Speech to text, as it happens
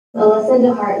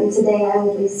Patricia Martin, and today I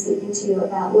will be speaking to you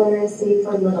about literacy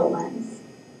for little ones.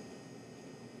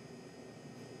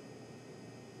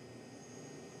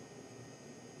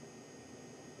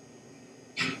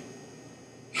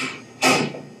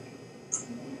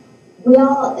 We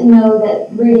all know that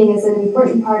reading is an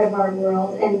important part of our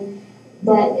world, and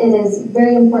that it is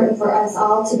very important for us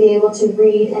all to be able to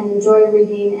read and enjoy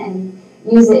reading and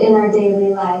use it in our daily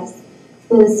lives.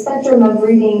 The spectrum of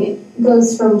reading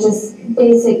goes from just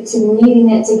basic to needing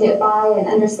it to get by and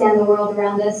understand the world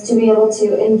around us to be able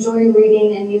to enjoy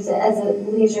reading and use it as a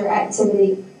leisure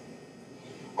activity.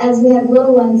 As we have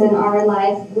little ones in our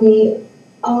life, we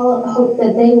all hope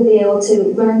that they will be able to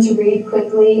learn to read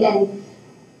quickly and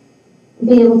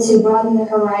be able to broaden their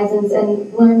horizons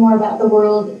and learn more about the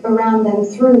world around them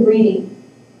through reading.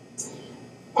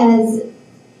 As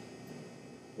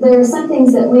there are some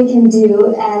things that we can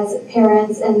do as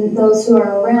parents and those who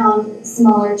are around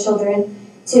smaller children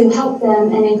to help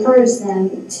them and encourage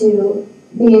them to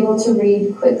be able to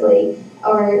read quickly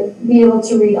or be able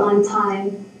to read on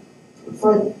time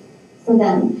for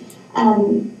them.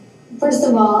 First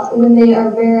of all, when they are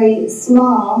very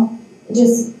small,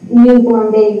 just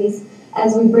newborn babies,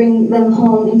 as we bring them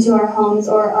home into our homes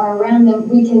or are around them,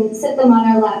 we can sit them on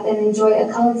our lap and enjoy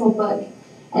a colorful book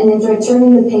and enjoy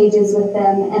turning the pages with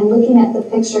them and looking at the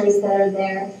pictures that are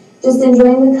there, just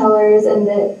enjoying the colors and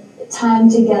the time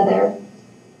together.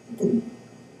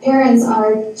 Parents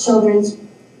are children's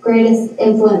greatest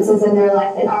influences in their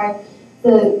life and are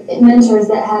the mentors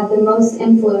that have the most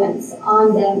influence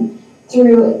on them.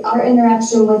 Through our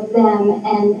interaction with them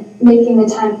and making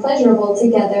the time pleasurable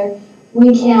together,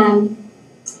 we can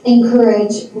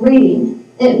encourage reading.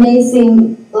 It may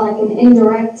seem like an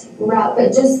indirect route,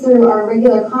 but just through our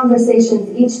regular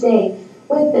conversations each day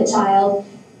with the child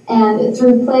and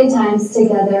through playtimes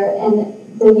together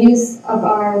and the use of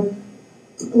our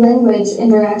language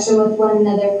interaction with one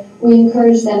another, we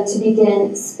encourage them to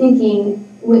begin speaking,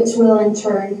 which will in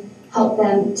turn help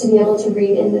them to be able to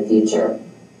read in the future.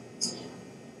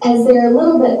 As they're a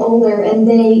little bit older and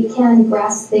they can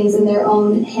grasp things in their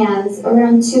own hands,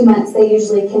 around 2 months they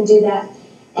usually can do that.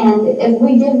 And if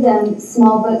we give them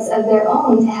small books of their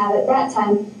own to have at that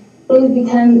time, they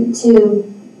become to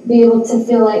be able to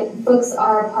feel like books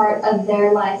are a part of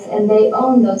their life and they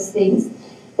own those things.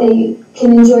 They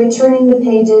can enjoy turning the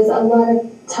pages a lot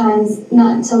of times,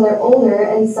 not until they're older,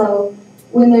 and so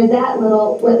when they're that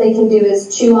little, what they can do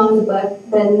is chew on the book,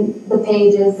 then the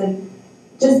pages, and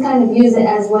just kind of use it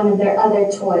as one of their other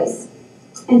toys.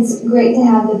 It's great to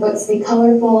have the books be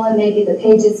colorful and maybe the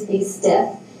pages be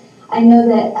stiff. I know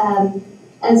that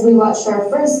as we watched our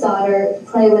first daughter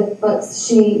play with books,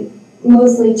 she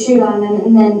mostly chewed on them,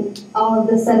 and then all of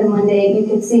a sudden one day you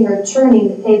could see her turning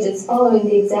the pages, following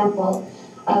the example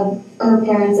of her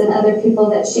parents and other people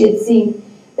that she had seen.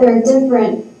 There are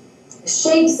different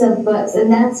shapes of books, and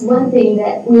that's one thing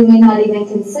that we may not even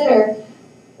consider,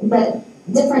 but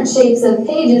different shapes of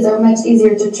pages are much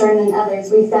easier to turn than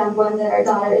others. We found one that our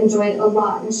daughter enjoyed a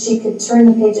lot, and she could turn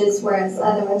the pages, whereas the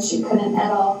other ones she couldn't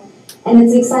at all. And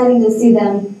it's exciting to see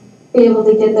them be able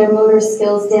to get their motor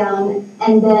skills down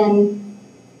and then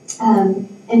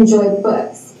enjoy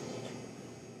books.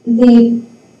 The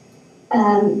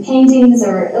paintings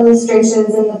or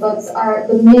illustrations in the books are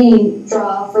the main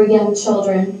draw for young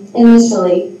children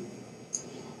initially.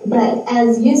 But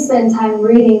as you spend time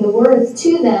reading the words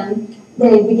to them,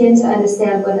 they begin to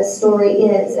understand what a story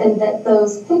is, and that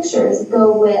those pictures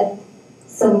go with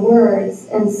some words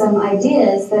and some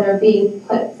ideas that are being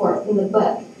put forth in the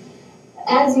book.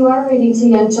 As you are reading to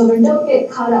young children, don't get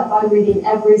caught up on reading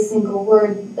every single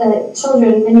word.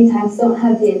 Children many times don't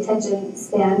have the attention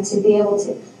span to be able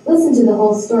to listen to the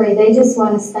whole story. They just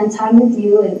want to spend time with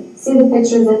you and see the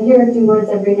pictures and hear a few words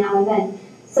every now and then.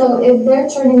 So if they're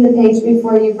turning the page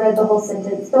before you've read the whole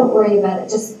sentence, don't worry about it.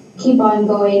 Just keep on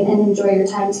going and enjoy your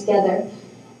time together.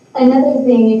 Another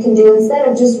thing you can do, instead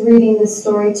of just reading the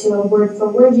story to them word for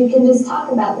word, you can just talk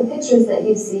about the pictures that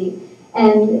you see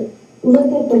and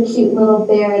look at the cute little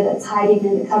bear that's hiding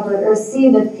in the cupboard, or see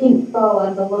the pink bow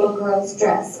of the little girl's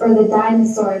dress, or the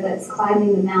dinosaur that's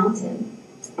climbing the mountain,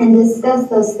 and discuss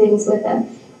those things with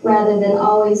them rather than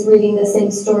always reading the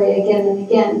same story again and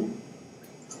again.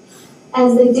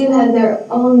 As they do have their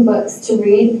own books to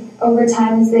read, over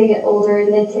time as they get older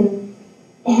and they can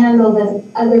handle the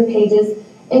other pages,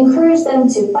 encourage them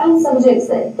to find subjects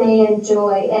that they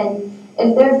enjoy, and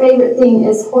if their favorite thing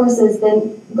is horses,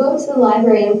 then go to the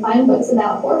library and find books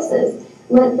about horses.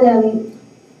 Let them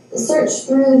search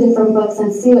through the different books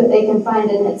and see what they can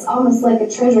find, and it's almost like a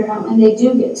treasure hunt when they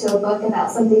do get to a book about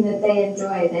something that they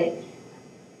enjoy. They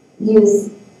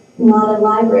use not a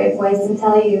library voice, and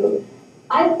tell you,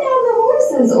 I found the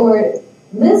horses, or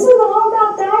this was all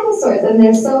about dinosaurs, and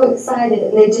they're so excited,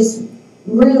 and they just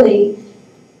really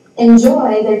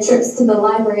enjoy their trips to the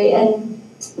library, and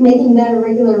making that a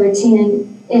regular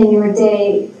routine in your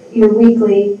day, your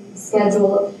weekly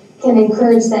schedule, can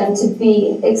encourage them to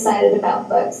be excited about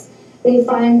books. They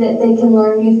find that they can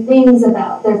learn new things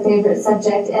about their favorite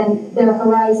subject, and their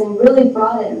horizon really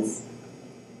broadens.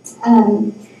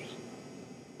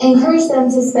 Encourage them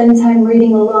to spend time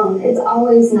reading alone. It's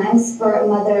always nice for a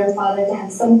mother and father to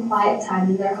have some quiet time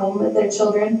in their home with their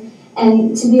children,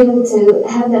 and to be able to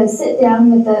have them sit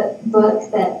down with a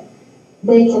book that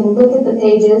they can look at the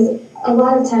pages. A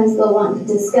lot of times they'll want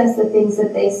to discuss the things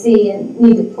that they see and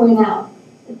need to point out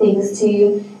things to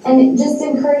you, and just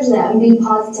encourage that and be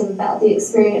positive about the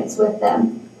experience with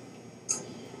them.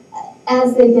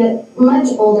 As they get much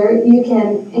older, you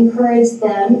can encourage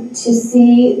them to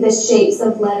see the shapes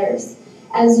of letters.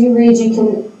 As you read, you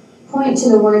can point to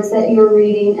the words that you're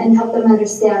reading and help them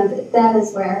understand that that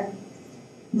is where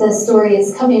the story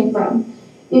is coming from.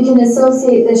 You can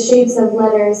associate the shapes of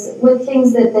letters with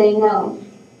things that they know.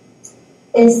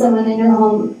 If someone in your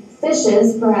home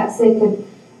fishes, perhaps they could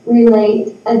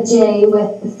relate a J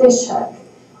with the fish hook,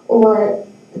 or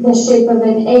the shape of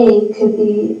an A could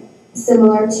be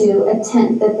similar to a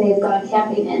tent that they've gone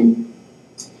camping in.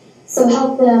 So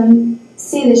help them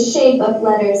see the shape of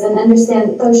letters and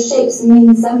understand that those shapes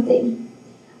mean something.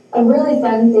 A really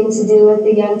fun thing to do with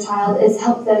the young child is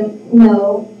help them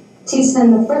teach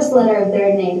them the first letter of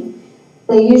their name.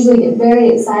 They usually get very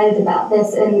excited about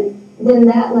this, and then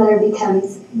that letter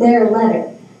becomes their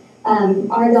letter.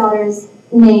 Our daughter's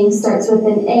name starts with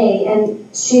an A,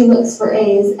 and she looks for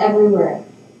A's everywhere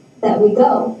that we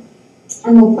go.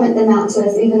 And we'll point them out to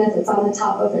us, even if it's on the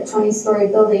top of a 20-story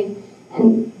building,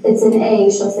 and it's an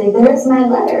A. She'll say, "There's my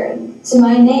letter to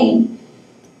my name."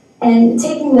 And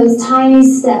taking those tiny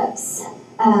steps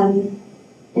and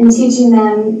teaching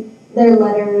them their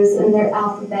letters and their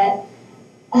alphabet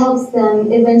helps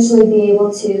them eventually be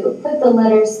able to put the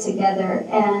letters together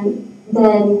and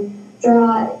then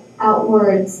draw out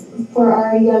words. For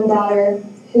our young daughter,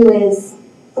 who is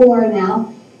 4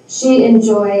 now, she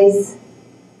enjoys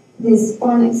these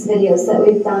phonics videos that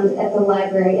we found at the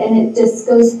library, and it just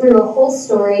goes through a whole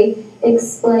story,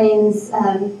 explains,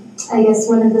 I guess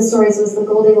one of the stories was the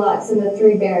Goldilocks and the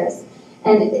 3 Bears,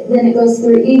 and then it goes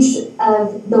through each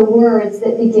of the words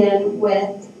that begin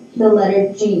with the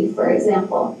letter G, for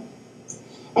example.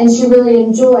 And she really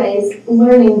enjoys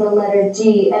learning the letter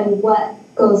G and what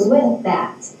goes with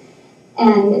that.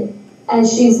 And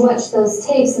as she's watched those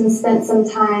tapes and spent some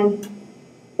time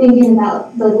thinking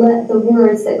about the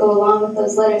words that go along with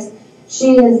those letters,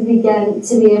 she has begun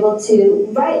to be able to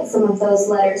write some of those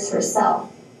letters herself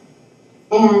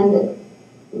and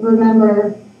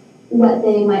remember what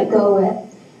they might go with.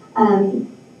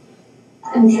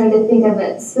 I'm trying to think of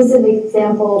a specific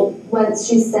example. Once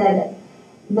she said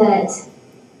that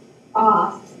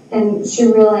off, and she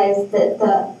realized that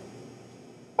the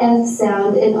F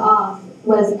sound in off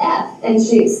was F, and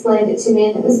she explained it to me,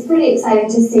 and it was pretty exciting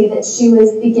to see that she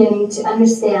was beginning to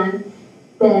understand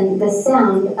then the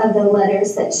sound of the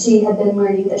letters that she had been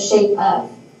learning the shape of.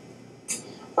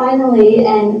 Finally,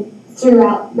 and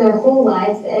throughout their whole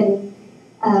life, and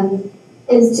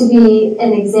is to be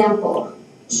an example.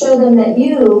 Show them that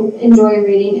you enjoy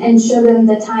reading, and show them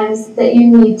the times that you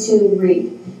need to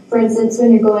read. For instance,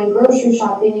 when you're going grocery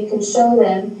shopping, you can show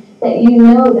them that you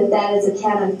know that that is a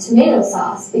can of tomato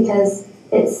sauce because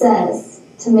it says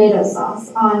tomato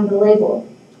sauce on the label.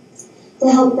 To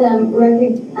help them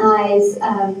recognize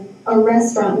a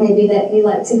restaurant maybe that you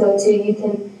like to go to, you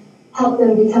can help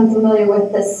them become familiar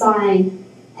with the sign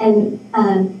and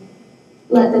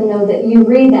let them know that you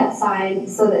read that sign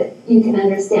so that you can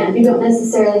understand. You don't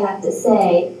necessarily have to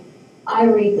say, "I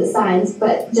read the signs,"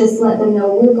 but just let them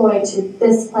know we're going to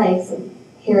this place and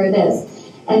here it is.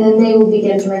 And then they will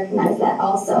begin to recognize that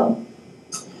also.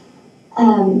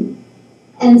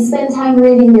 And spend time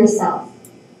reading yourself.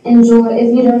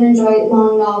 If you don't enjoy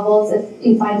long novels, if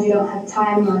you find you don't have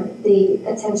time or the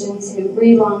attention to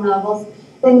read long novels,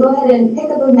 then go ahead and pick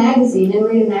up a magazine and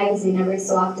read a magazine every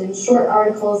so often, short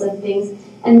articles and things,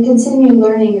 and continue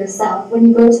learning yourself. When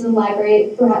you go to the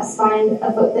library, perhaps find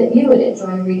a book that you would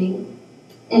enjoy reading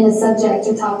in a subject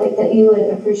or topic that you would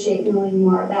appreciate knowing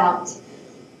more about.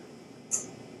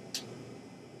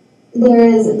 There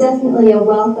is definitely a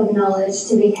wealth of knowledge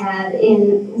to be had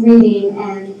in reading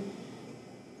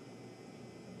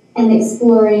and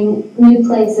exploring new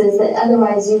places that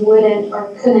otherwise you wouldn't or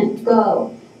couldn't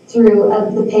go through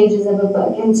the pages of a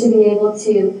book, and to be able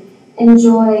to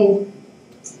enjoy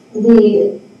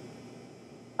the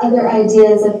other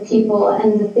ideas of people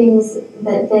and the things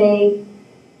that they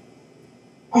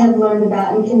have learned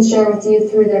about and can share with you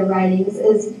through their writings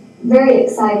is very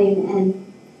exciting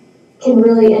and can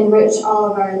really enrich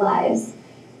all of our lives.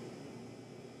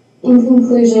 In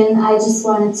conclusion, I just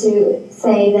wanted to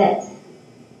say that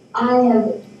I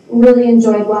have really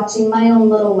enjoyed watching my own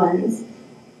little ones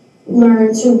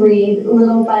learn to read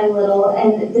little by little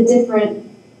and the different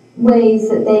ways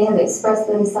that they have expressed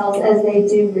themselves as they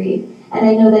do read. And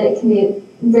I know that it can be a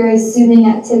very soothing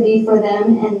activity for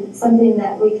them and something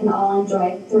that we can all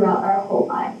enjoy throughout our whole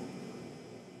life.